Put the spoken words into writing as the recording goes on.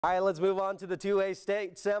All right, let's move on to the 2A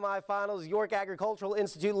state semifinals. York Agricultural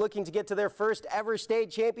Institute looking to get to their first ever state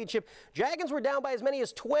championship. Dragons were down by as many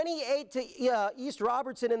as 28 to East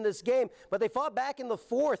Robertson in this game, but they fought back in the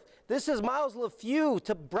fourth. This is Miles LeFew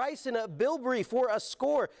to Bryson Bilbrey for a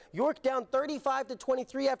score. York down 35 to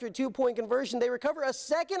 23 after a 2-point conversion. They recover a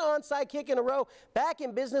second onside kick in a row. Back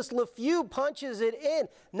in business, LeFew punches it in.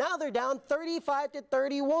 Now they're down 35 to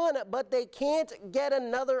 31, but they can't get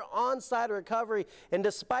another onside recovery. And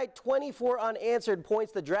despite 24 unanswered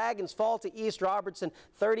points, the Dragons fall to East Robertson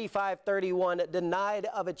 35-31, denied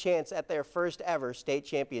of a chance at their first ever state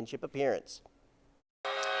championship appearance.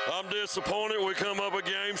 I'm disappointed we come up a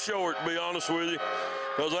game short, to be honest with you,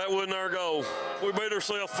 because that wasn't our goal. We beat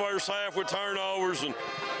ourselves first half with turnovers, and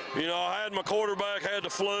I had my quarterback had the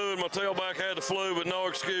flu and my tailback had the flu, but no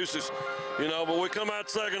excuses. But we come out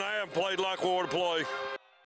second half and played like we ought to play.